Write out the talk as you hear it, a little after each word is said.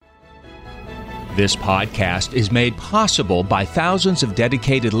This podcast is made possible by thousands of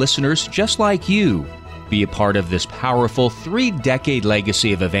dedicated listeners just like you. Be a part of this powerful 3-decade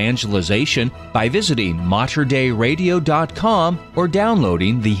legacy of evangelization by visiting materdeiradio.com or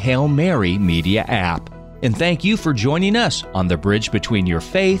downloading the Hail Mary Media app. And thank you for joining us on the bridge between your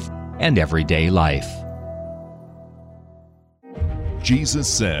faith and everyday life. Jesus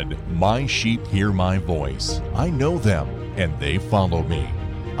said, "My sheep hear my voice. I know them, and they follow me.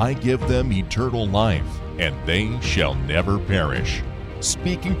 I give them eternal life, and they shall never perish."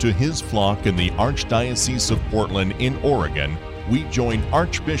 Speaking to his flock in the Archdiocese of Portland in Oregon, we join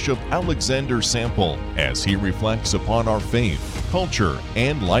Archbishop Alexander Sample as he reflects upon our faith, culture,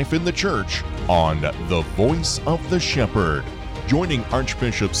 and life in the church on The Voice of the Shepherd. Joining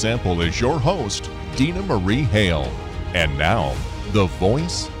Archbishop Sample is your host, Dina Marie Hale. And now, The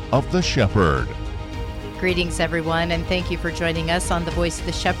Voice of the Shepherd. Greetings, everyone, and thank you for joining us on The Voice of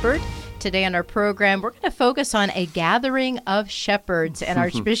the Shepherd. Today on our program, we're going to focus on a gathering of shepherds. And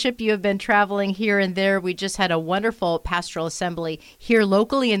Archbishop, you have been traveling here and there. We just had a wonderful pastoral assembly here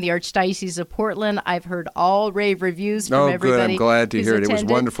locally in the Archdiocese of Portland. I've heard all rave reviews from everybody. Good. I'm glad to hear it. Attended. It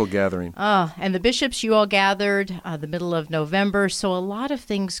was a wonderful gathering. And the bishops, you all gathered the middle of November. So a lot of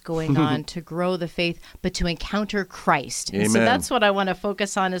things going on to grow the faith, but to encounter Christ. Amen. And so that's what I want to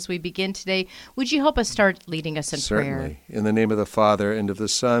focus on as we begin today. Would you help us start leading us in prayer? Certainly. In the name of the Father, and of the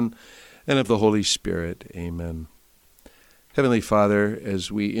Son, and of the Holy Spirit. Amen. Heavenly Father,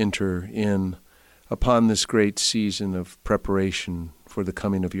 as we enter in upon this great season of preparation for the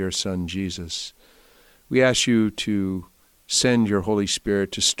coming of your Son, Jesus, we ask you to send your Holy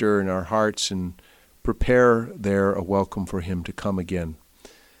Spirit to stir in our hearts and prepare there a welcome for him to come again.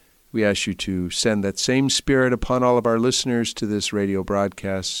 We ask you to send that same Spirit upon all of our listeners to this radio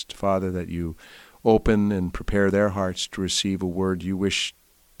broadcast, Father, that you open and prepare their hearts to receive a word you wish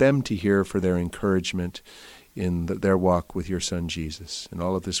them to hear for their encouragement in their walk with your Son, Jesus. And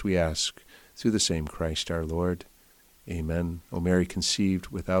all of this we ask through the same Christ our Lord. Amen. O Mary, conceived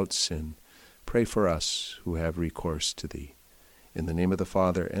without sin, pray for us who have recourse to thee. In the name of the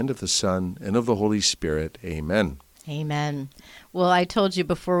Father, and of the Son, and of the Holy Spirit. Amen. Amen. Well, I told you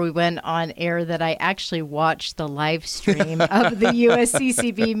before we went on air that I actually watched the live stream of the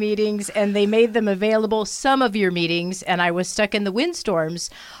USCCB meetings, and they made them available, some of your meetings, and I was stuck in the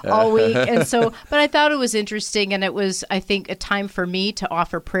windstorms all week. And so, but I thought it was interesting, and it was, I think, a time for me to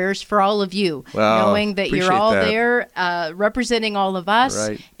offer prayers for all of you, knowing that you're all there representing all of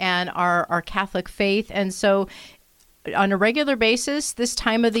us and our Catholic faith. And so, on a regular basis, this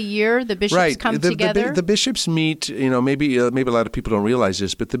time of the year, the bishops come together. The bishops meet, maybe a lot of people don't realize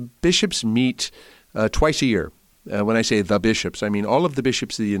this, but the bishops meet twice a year. When I say the bishops, I mean all of the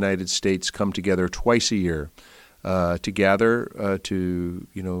bishops of the United States come together twice a year to gather, to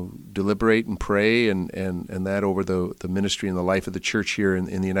deliberate and pray and that over the ministry and the life of the church here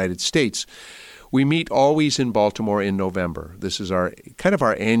in the United States. We meet always in Baltimore in November. This is our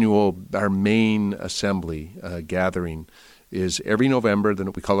main assembly gathering is every November.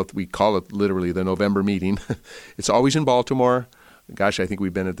 Then we call it literally the November meeting. It's always in Baltimore. Gosh, I think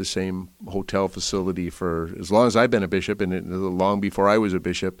we've been at the same hotel facility for as long as I've been a bishop and long before I was a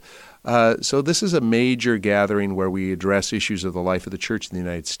bishop. So this is a major gathering where we address issues of the life of the church in the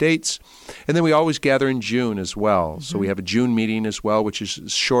United States. And then we always gather in June as well. Mm-hmm. So we have a June meeting as well, which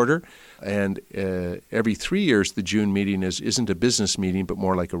is shorter. And every 3 years, the June meeting isn't a business meeting, but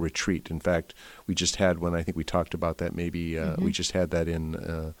more like a retreat. In fact, we just had one. I think we talked about that maybe. We just had that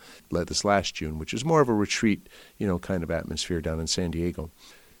in this last June, which is more of a retreat, kind of atmosphere down in San Diego.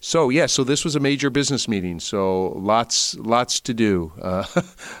 So this was a major business meeting. So lots to do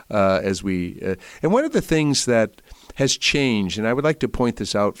as we. And one of the things that has changed, and I would like to point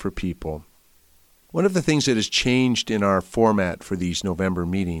this out for people. One of the things that has changed in our format for these November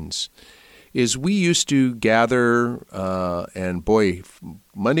meetings is we used to gather, and boy,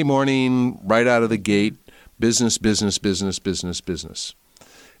 Monday morning, right out of the gate, business.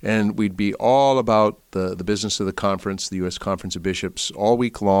 And we'd be all about the business of the conference, the U.S. Conference of Bishops, all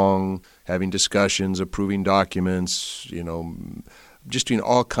week long, having discussions, approving documents, just doing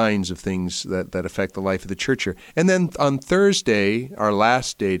all kinds of things that affect the life of the church here. And then on Thursday, our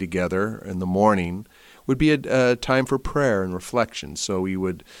last day together in the morning, would be a time for prayer and reflection. So we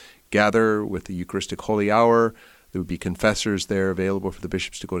would gather with the Eucharistic Holy Hour. There would be confessors there available for the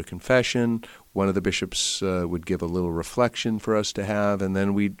bishops to go to confession. One of the bishops would give a little reflection for us to have, and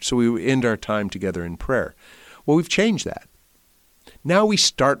then we would end our time together in prayer. Well, we've changed that. Now we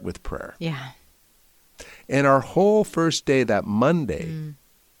start with prayer. Yeah. And our whole first day, that Monday,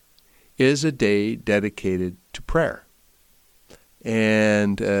 is a day dedicated to prayer.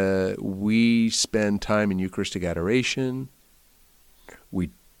 And we spend time in Eucharistic adoration.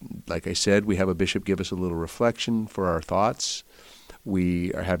 Like I said, we have a bishop give us a little reflection for our thoughts.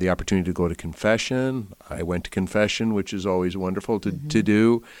 We have the opportunity to go to confession. I went to confession, which is always wonderful to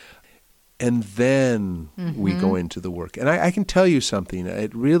do. And then we go into the work. And I can tell you something.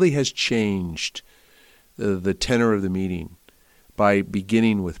 It really has changed the tenor of the meeting by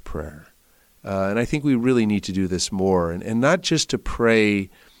beginning with prayer. And I think we really need to do this more. And not just to pray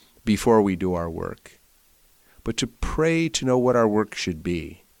before we do our work, but to pray to know what our work should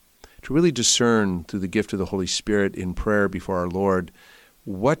be. To really discern through the gift of the Holy Spirit in prayer before our Lord,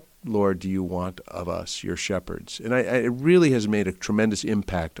 what, Lord, do you want of us, your shepherds? And it really has made a tremendous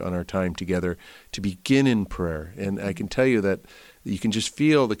impact on our time together to begin in prayer. And I can tell you that you can just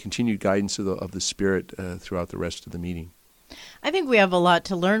feel the continued guidance of the Spirit throughout the rest of the meeting. I think we have a lot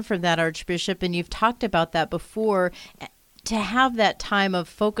to learn from that, Archbishop, and you've talked about that before, to have that time of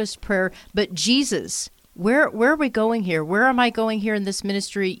focused prayer. But Jesus, where are we going here? Where am I going here in this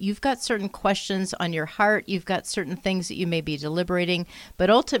ministry? You've got certain questions on your heart. You've got certain things that you may be deliberating. But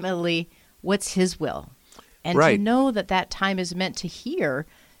ultimately, what's his will? And right. to know that time is meant to hear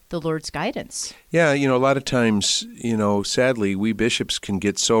the Lord's guidance. Yeah, a lot of times, sadly, we bishops can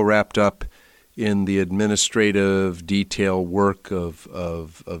get so wrapped up in the administrative detail work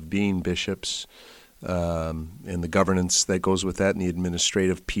of being bishops, and the governance that goes with that, and the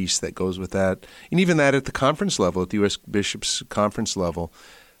administrative piece that goes with that, and even that at the conference level, at the U.S. Bishops' Conference level,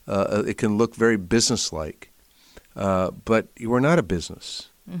 it can look very businesslike. But we're not a business.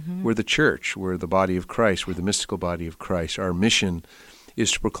 Mm-hmm. We're the church. We're the body of Christ. We're the mystical body of Christ. Our mission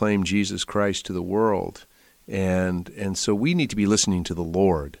is to proclaim Jesus Christ to the world, and so we need to be listening to the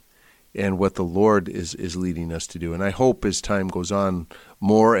Lord and what the Lord is leading us to do. And I hope as time goes on,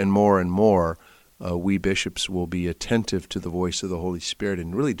 more and more and more, we bishops will be attentive to the voice of the Holy Spirit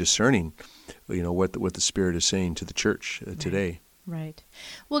and really discerning, what the Spirit is saying to the church today. Right.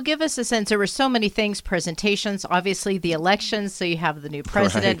 Well, give us a sense. There were so many things, presentations, obviously the elections, so you have the new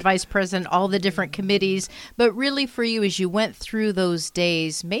president, right, vice president, all the different committees. But really for you, as you went through those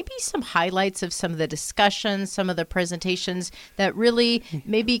days, maybe some highlights of some of the discussions, some of the presentations that really,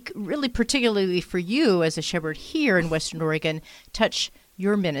 maybe really particularly for you as a shepherd here in Western Oregon, touch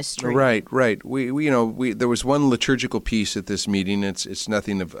your ministry. Right. We there was one liturgical piece at this meeting. It's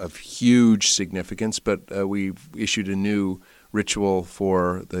nothing of huge significance, but we've issued a new ritual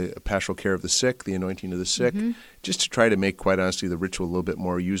for the pastoral care of the sick, the anointing of the sick, just to try to make, quite honestly, the ritual a little bit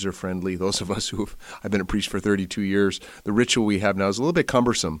more user-friendly. Those of us I've been a priest for 32 years, the ritual we have now is a little bit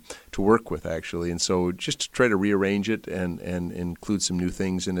cumbersome to work with, actually. And so just to try to rearrange it and include some new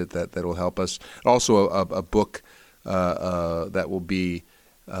things in it that will help us. Also a book that will be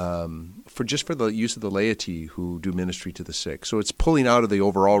for the use of the laity who do ministry to the sick. So it's pulling out of the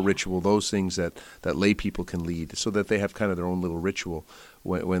overall ritual those things that lay people can lead, so that they have kind of their own little ritual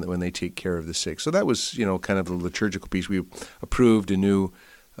when they take care of the sick. So that was kind of the liturgical piece. We approved the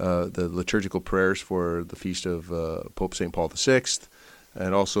liturgical prayers for the feast of Pope St. Paul VI,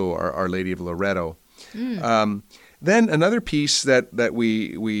 and also Our Lady of Loretto. Then another piece that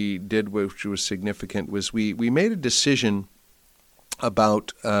we did, which was significant, was we made a decision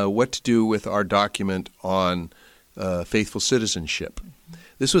about what to do with our document on faithful citizenship.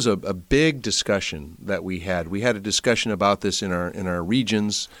 This was a big discussion that we had. We had a discussion about this in our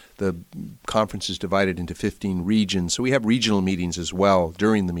regions. The conference is divided into 15 regions, so we have regional meetings as well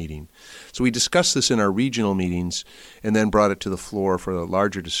during the meeting. So we discussed this in our regional meetings and then brought it to the floor for a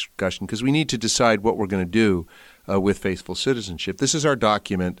larger discussion, because we need to decide what we're going to do with faithful citizenship. This is our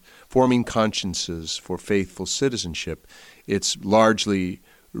document, Forming Consciences for Faithful Citizenship. It's largely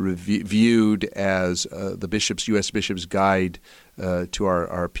viewed as the U.S. Bishop's Guide to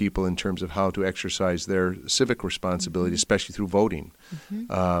our people in terms of how to exercise their civic responsibility, especially through voting.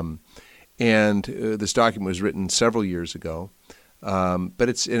 And this document was written several years ago, but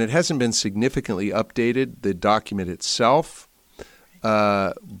it hasn't been significantly updated, the document itself,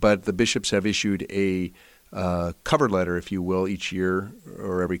 but the bishops have issued a cover letter, if you will, each year,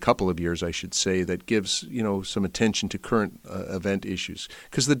 or every couple of years, I should say, that gives some attention to current event issues.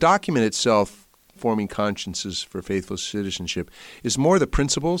 Because the document itself, Forming Consciences for Faithful Citizenship, is more the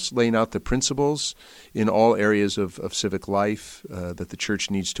principles, laying out the principles in all areas of civic life that the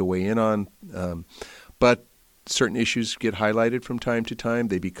church needs to weigh in on. But certain issues get highlighted from time to time.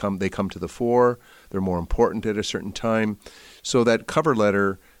 They come to the fore. They're more important at a certain time. So that cover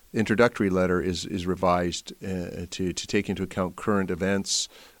letter, introductory letter, is revised to take into account current events,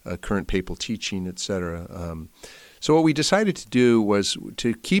 current papal teaching, etc. So what we decided to do was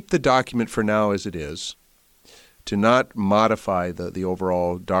to keep the document for now as it is, to not modify the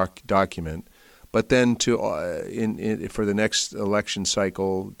overall document, but then to for the next election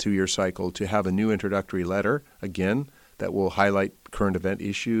cycle, 2-year cycle, to have a new introductory letter, again, that will highlight current event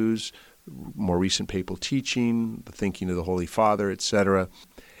issues, more recent papal teaching, the thinking of the Holy Father, etc.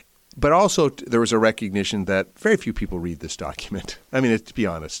 But also there was a recognition that very few people read this document. I mean, to be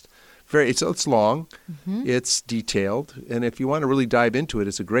honest, it's long, it's detailed, and if you want to really dive into it,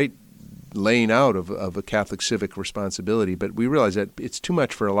 it's a great laying out of a Catholic civic responsibility. But we realize that it's too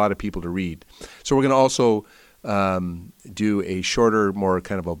much for a lot of people to read. So we're going to also do a shorter, more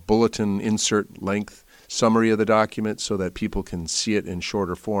kind of a bulletin insert length summary of the document so that people can see it in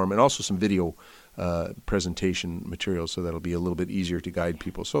shorter form, and also some video presentation material so that'll be a little bit easier to guide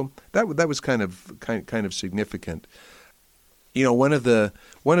people. So that was kind of significant. You know, one of the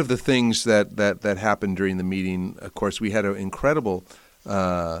things that happened during the meeting, of course, we had an incredible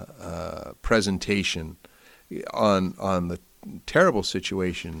presentation on the terrible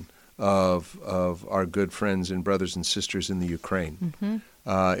situation of our good friends and brothers and sisters in the Ukraine.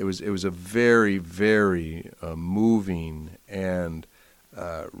 It was a very, very moving and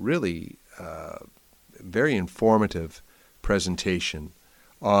really very informative presentation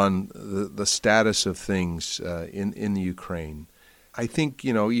on the status of things in the Ukraine. I think,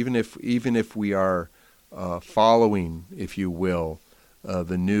 you know, even if we are following, if you will,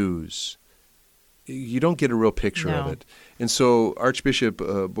 the news, you don't get a real picture of it. And so Archbishop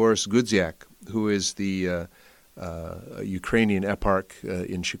Boris Gudziak, who is the Ukrainian eparch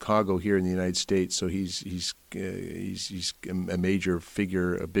in Chicago here in the United States, so he's a major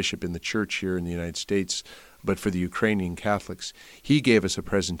figure, a bishop in the church here in the United States, but for the Ukrainian Catholics, he gave us a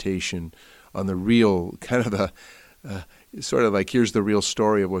presentation on the real kind of the sort of like, here's the real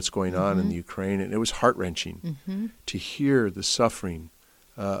story of what's going on in the Ukraine, and it was heart-wrenching to hear the suffering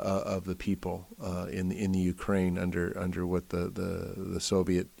of the people in the Ukraine under what the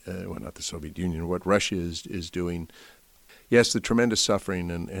Soviet, well, not the Soviet Union, what Russia is doing. Yes, the tremendous suffering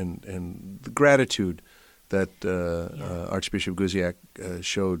and the gratitude that Archbishop Gudziak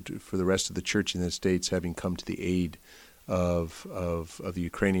showed for the rest of the Church in the United States, having come to the aid of the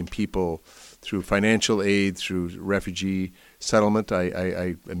Ukrainian people through financial aid, through refugee settlement.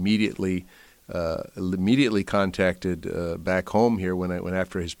 I immediately contacted back home here when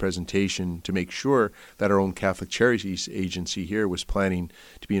after his presentation to make sure that our own Catholic Charities Agency here was planning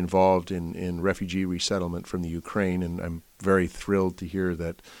to be involved in refugee resettlement from the Ukraine, and I'm very thrilled to hear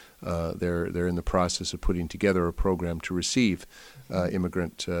that they're in the process of putting together a program to receive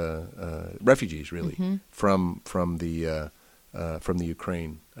immigrant refugees, really, from the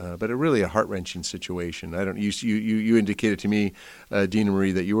Ukraine. But really a heart-wrenching situation. You indicated to me, Dina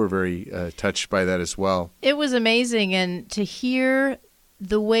Marie, that you were very touched by that as well. It was amazing, and to hear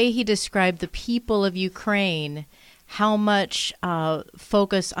the way he described the people of Ukraine, how much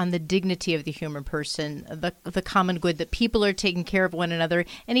focus on the dignity of the human person, the common good, that people are taking care of one another.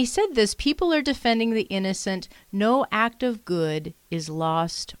 And he said this: people are defending the innocent. No act of good is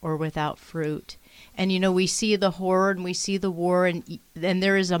lost or without fruit. And, you know, we see the horror and we see the war, and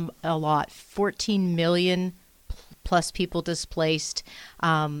there is a lot, 14 million plus people displaced.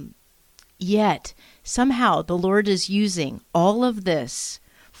 Yet, somehow, the Lord is using all of this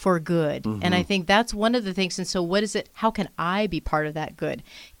for good. And I think that's one of the things. And so what is it? How can I be part of that good?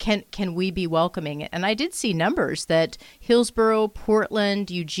 Can we be welcoming it? And I did see numbers that Hillsborough, Portland,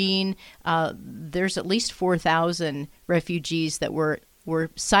 Eugene, there's at least 4,000 refugees that were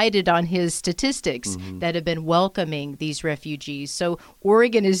cited on his statistics that have been welcoming these refugees. So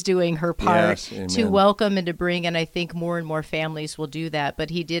Oregon is doing her part to welcome and to bring, and I think more and more families will do that.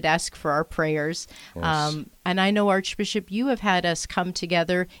 But he did ask for our prayers. Yes. And I know, Archbishop, you have had us come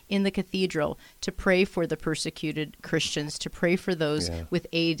together in the cathedral to pray for the persecuted Christians, to pray for those with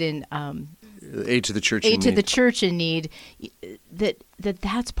aid in aid to the church the church in need.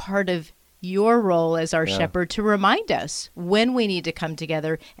 That's part of your role as our shepherd, to remind us when we need to come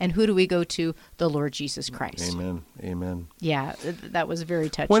together, and who do we go to? The Lord Jesus Christ. Amen. Yeah, that was very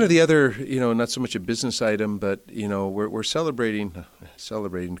touching. One of the other, not so much a business item, but we're commemorating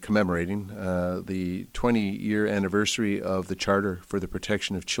the 20-year anniversary of the Charter for the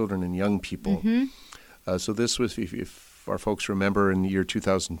Protection of Children and Young People. So this was, if our folks remember, in the year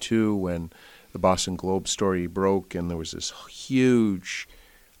 2002 when the Boston Globe story broke, and there was this huge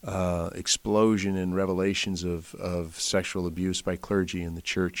explosion in revelations of sexual abuse by clergy in the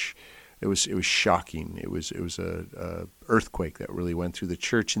church. It was shocking. It was a earthquake that really went through the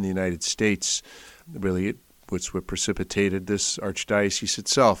church in the United States. Really, which what precipitated this archdiocese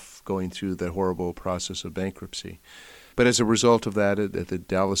itself going through the horrible process of bankruptcy. But as a result of that, at the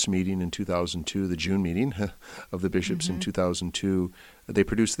Dallas meeting in 2002, the June meeting of the bishops in 2002, they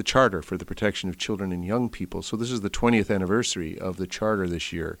produced the Charter for the Protection of Children and Young People. So this is the 20th anniversary of the Charter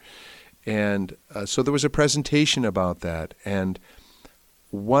this year. And so there was a presentation about that. And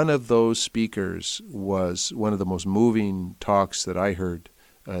one of those speakers was one of the most moving talks that I heard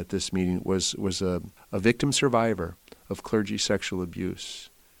at this meeting was a victim survivor of clergy sexual abuse.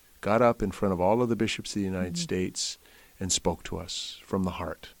 Got up in front of all of the bishops of the United States and spoke to us from the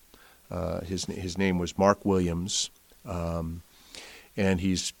heart. His name was Mark Williams, and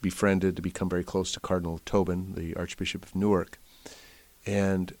he's befriended to become very close to Cardinal Tobin, the Archbishop of Newark.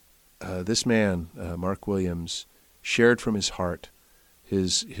 And this man, Mark Williams, shared from his heart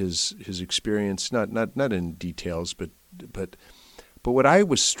his experience, not in details, but what I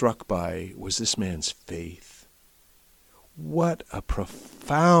was struck by was this man's faith. What a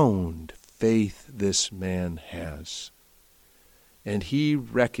profound faith this man has. And he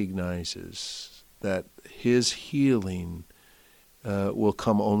recognizes that his healing will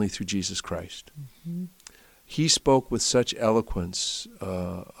come only through Jesus Christ. Mm-hmm. He spoke with such eloquence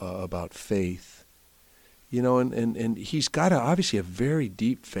about faith, and he's got obviously a very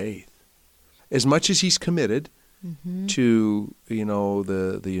deep faith. As much as he's committed to,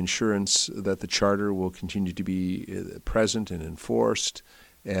 the insurance that the Charter will continue to be present and enforced,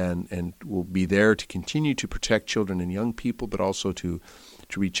 and will be there to continue to protect children and young people, but also to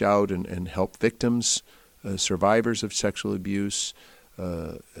reach out and help victims, survivors of sexual abuse,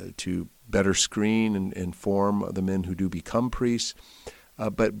 to better screen and inform the men who do become priests.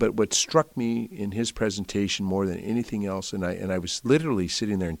 But what struck me in his presentation more than anything else, and I was literally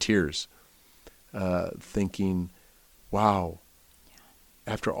sitting there in tears, thinking, wow,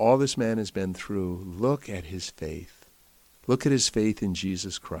 after all this man has been through, look at his faith. Look at his faith in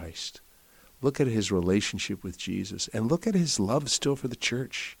Jesus Christ. Look at his relationship with Jesus. And look at his love still for the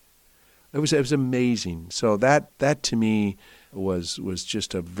church. It was amazing. So that to me was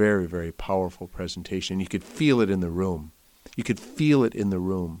just a very, very powerful presentation. You could feel it in the room. You could feel it in the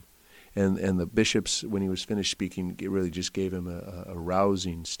room. And the bishops, when he was finished speaking, it really just gave him a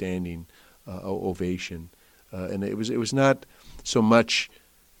rousing standing ovation. And it was not so much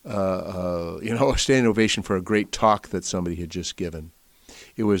a standing ovation for a great talk that somebody had just given.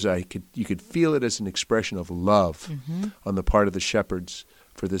 It was you could feel it as an expression of love on the part of the shepherds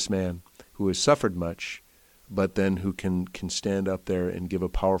for this man who has suffered much, but then who can stand up there and give a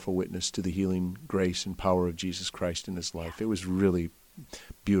powerful witness to the healing grace and power of Jesus Christ in his life. It was really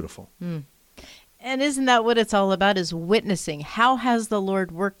beautiful. Mm. And isn't that what it's all about, is witnessing? How has the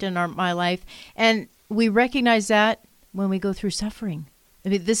Lord worked in my life? And we recognize that when we go through suffering. I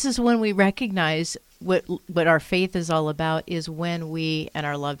mean, this is when we recognize what our faith is all about, is when we and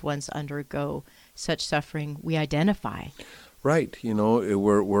our loved ones undergo such suffering. We identify. Right.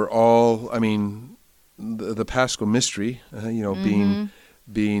 We're all, the Paschal mystery,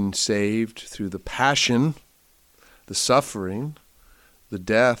 being saved through the passion, the suffering, the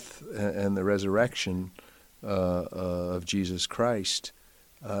death, and the resurrection of Jesus Christ.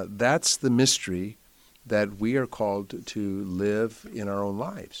 That's the mystery that we are called to live in our own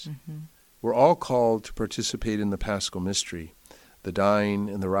lives. Mm-hmm. We're all called to participate in the Paschal mystery, the dying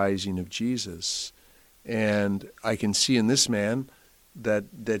and the rising of Jesus. And I can see in this man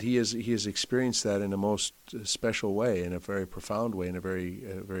that he has experienced that in a most special way, in a very profound way, in a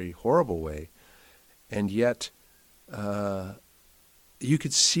very horrible way. And yet, you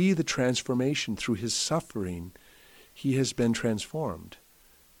could see the transformation through his suffering. He has been transformed.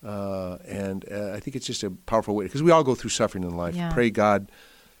 And I think it's just a powerful way, because we all go through suffering in life. Yeah. Pray God,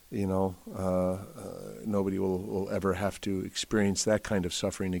 nobody will ever have to experience that kind of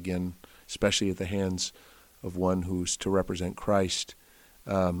suffering again, especially at the hands of one who's to represent Christ.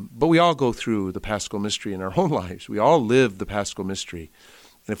 But we all go through the Paschal mystery in our own lives. We all live the Paschal mystery.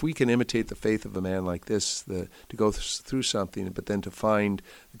 And if we can imitate the faith of a man like this, to go through something, but then to find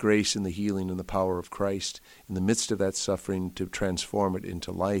the grace and the healing and the power of Christ in the midst of that suffering, to transform it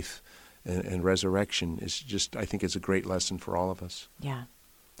into life and resurrection, is just, I think, it's a great lesson for all of us. Yeah.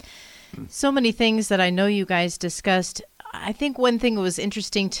 So many things that I know you guys discussed. I think one thing that was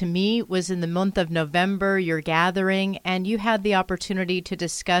interesting to me was in the month of November, your gathering, and you had the opportunity to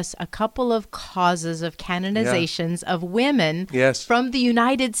discuss a couple of causes of canonizations of women from the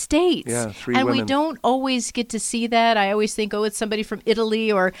United States. Yeah, 3 and women. We don't always get to see that. I always think, it's somebody from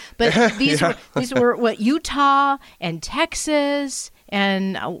Italy, but these were Utah and Texas.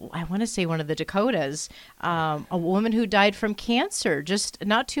 And I want to say one of the Dakotas, a woman who died from cancer just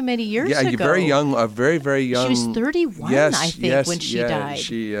not too many years ago. Yeah, very young, very, very young. She was 31, I think, when she died.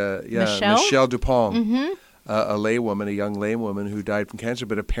 Michelle Dupont. a laywoman, a young laywoman who died from cancer.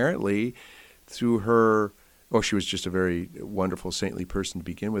 But apparently, through her, she was just a very wonderful, saintly person to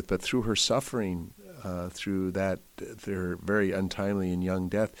begin with. But through her suffering, through their very untimely and young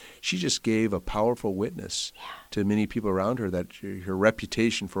death, she just gave a powerful witness to many people around her that her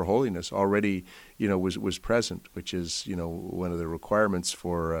reputation for holiness already, was present, which is, one of the requirements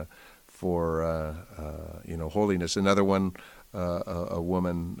for holiness. Another one, a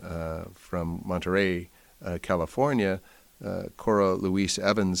woman from Monterey, California, Cora Louise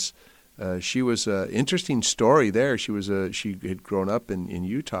Evans. She was an interesting story there. She had grown up in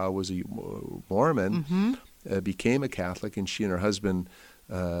Utah, was a Mormon, became a Catholic, and she and her husband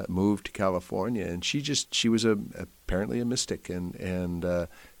moved to California. And she was apparently a mystic and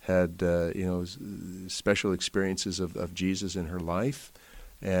had special experiences of Jesus in her life.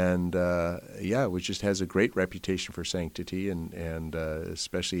 And has a great reputation for sanctity, and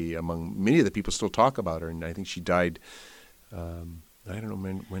especially among many of the people still talk about her. And I think she died. I don't know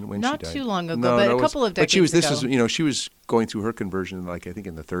when she died. Not too long ago, but a couple of decades ago. She was going through her conversion, I think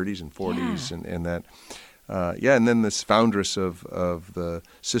in the 30s and 40s, and that. And then this foundress of the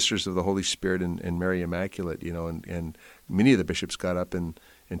Sisters of the Holy Spirit and Mary Immaculate, and many of the bishops got up and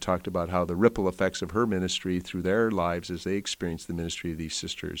talked about how the ripple effects of her ministry through their lives as they experienced the ministry of these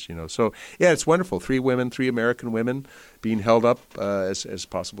sisters, So, it's wonderful. 3 American women being held up as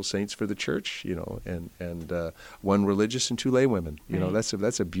possible saints for the church, and 1 religious and 2 lay women. Right.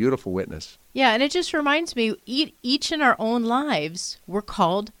 That's a beautiful witness. Yeah, and it just reminds me, each in our own lives, we're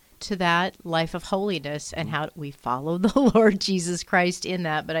called to that life of holiness, and how we follow the Lord Jesus Christ in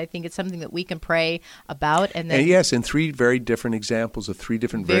that. But I think it's something that we can pray about. And 3 very different examples of 3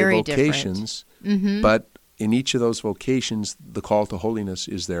 different very vocations. But in each of those vocations, the call to holiness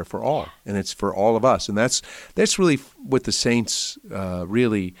is there for all, and it's for all of us. And that's really what the saints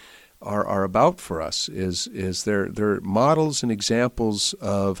really are about for us. Is they're models and examples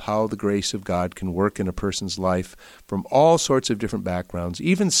of how the grace of God can work in a person's life from all sorts of different backgrounds.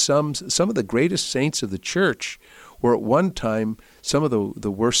 Even some of the greatest saints of the church were at one time some of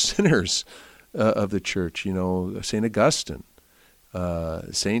the worst sinners of the church. St. Augustine,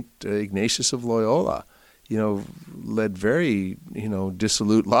 St. Ignatius of Loyola, led very,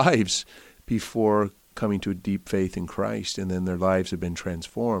 dissolute lives before coming to a deep faith in Christ, and then their lives have been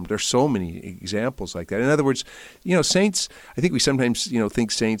transformed. There's so many examples like that. In other words, saints, I think we sometimes,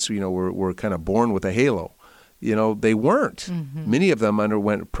 think saints, were kind of born with a halo. They weren't. Many of them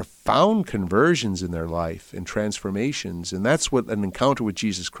underwent profound conversions in their life and transformations, and that's what an encounter with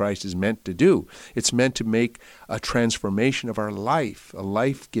Jesus Christ is meant to do. It's meant to make a transformation of our life, a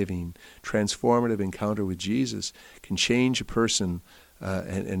life-giving, transformative encounter with Jesus can change a person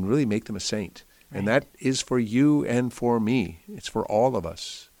and really make them a saint. Right. And that is for you and for me. It's for all of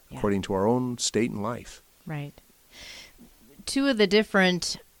us, according to our own state in life. Right. 2 of the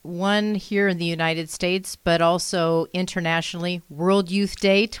different, one here in the United States, but also internationally, World Youth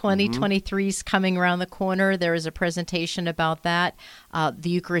Day 2023 is coming around the corner. There is a presentation about that. The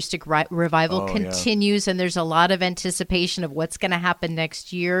Eucharistic Revival continues, and there's a lot of anticipation of what's going to happen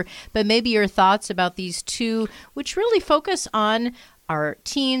next year. But maybe your thoughts about these 2, which really focus on our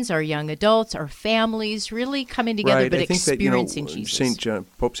teens, our young adults, our families, really coming together, but experiencing Jesus.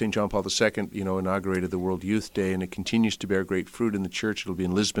 Pope St. John Paul II, inaugurated the World Youth Day, and it continues to bear great fruit in the church. It'll be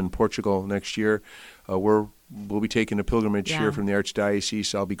in Lisbon, Portugal next year. We'll be taking a pilgrimage here from the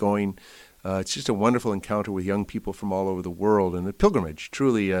Archdiocese. I'll be going. It's just a wonderful encounter with young people from all over the world, and a pilgrimage,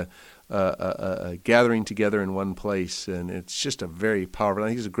 truly a gathering together in one place. And it's just a very powerful, I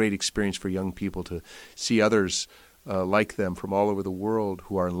think it's a great experience for young people to see others like them from all over the world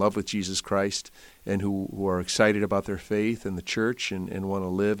who are in love with Jesus Christ and who are excited about their faith and the church and want to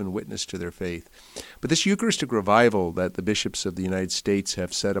live and witness to their faith. But this Eucharistic revival that the bishops of the United States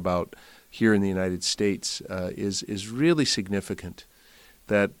have said about here in the United States is really significant,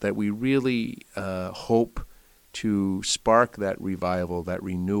 that we really hope to spark that revival, that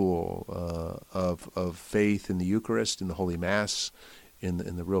renewal of faith in the Eucharist, in the Holy Mass, in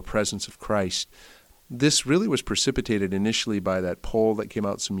the real presence of Christ. This really was precipitated initially by that poll that came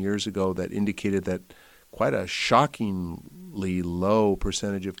out some years ago that indicated that quite a shockingly low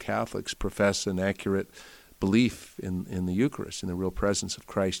percentage of Catholics profess an accurate belief in the Eucharist, in the real presence of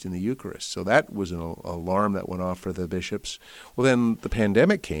Christ in the Eucharist. So that was an alarm that went off for the bishops. Well, then the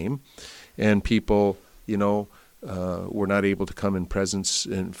pandemic came, and people, were not able to come in presence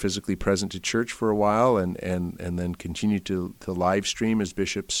and physically present to church for a while, and then continued to live stream as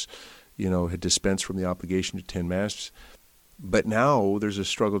bishops had dispensed from the obligation to attend Mass. But now there's a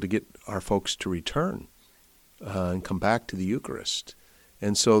struggle to get our folks to return and come back to the Eucharist.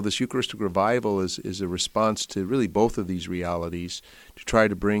 And so this Eucharistic revival is a response to really both of these realities, to try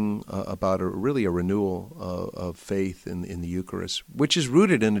to bring about a renewal of faith in the Eucharist, which is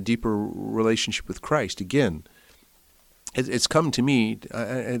rooted in a deeper relationship with Christ. Again, it's come to me,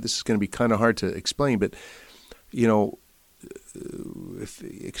 this is going to be kind of hard to explain, but, if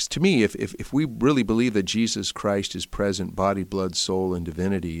we really believe that Jesus Christ is present, body, blood, soul, and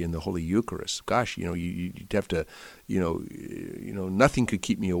divinity in the Holy Eucharist, gosh, you'd have to, nothing could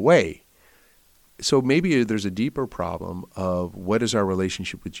keep me away. So maybe there's a deeper problem of what is our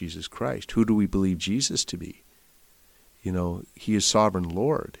relationship with Jesus Christ? Who do we believe Jesus to be? He is sovereign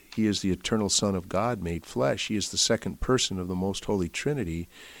Lord. He is the eternal Son of God made flesh. He is the second person of the most holy Trinity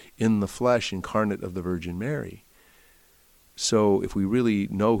in the flesh, incarnate of the Virgin Mary. So if we really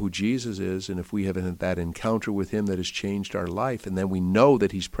know who Jesus is, and if we have had that encounter with him that has changed our life, and then we know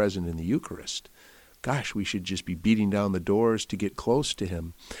that he's present in the Eucharist, gosh, we should just be beating down the doors to get close to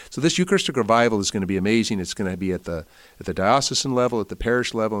him. So this Eucharistic revival is going to be amazing. It's going to be at the diocesan level, at the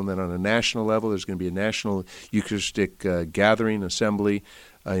parish level, and then on a national level. There's going to be a national Eucharistic gathering, assembly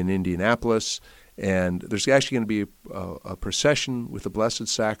in Indianapolis. And there's actually going to be a procession with the Blessed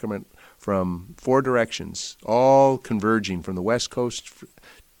Sacrament from 4 directions, all converging from the West Coast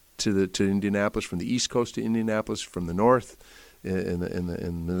to Indianapolis, from the East Coast to Indianapolis, from the north in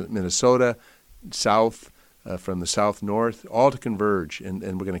Minnesota, south, from the south north, all to converge. And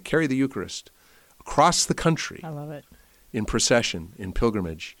we're going to carry the Eucharist across the country. I love it. In procession, in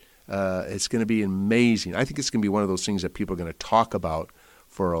pilgrimage. It's going to be amazing. I think it's going to be one of those things that people are going to talk about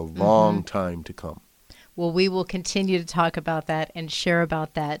for a long time to come. Well, we will continue to talk about that and share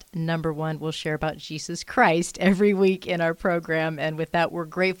about that. Number one, we'll share about Jesus Christ every week in our program. And with that, we're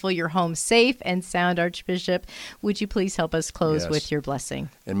grateful you're home safe and sound, Archbishop. Would you please help us close with your blessing?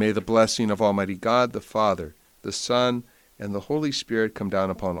 And may the blessing of Almighty God, the Father, the Son, and the Holy Spirit come down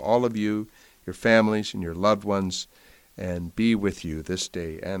upon all of you, your families, and your loved ones, and be with you this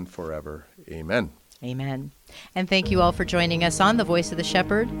day and forever. Amen. Amen. And thank you all for joining us on The Voice of the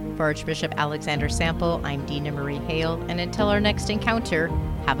Shepherd. For Archbishop Alexander Sample, I'm Dina Marie Hale. And until our next encounter,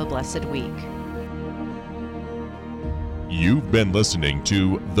 have a blessed week. You've been listening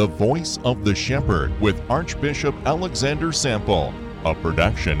to The Voice of the Shepherd with Archbishop Alexander Sample, a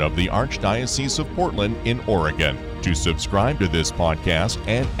production of the Archdiocese of Portland in Oregon. To subscribe to this podcast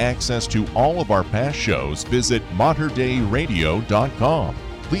and access to all of our past shows, visit materdeiradio.com.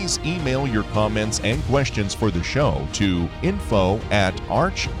 Please email your comments and questions for the show to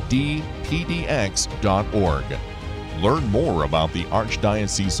info@archdpdx.org. Learn more about the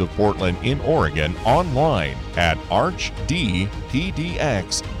Archdiocese of Portland in Oregon online at archdpdx.org.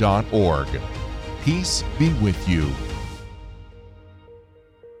 Peace be with you.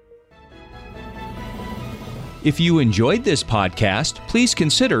 If you enjoyed this podcast, please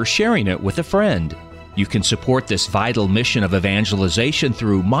consider sharing it with a friend. You can support this vital mission of evangelization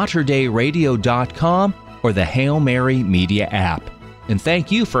through materdeiradio.com or the Hail Mary Media app. And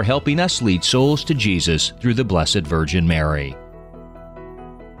thank you for helping us lead souls to Jesus through the Blessed Virgin Mary.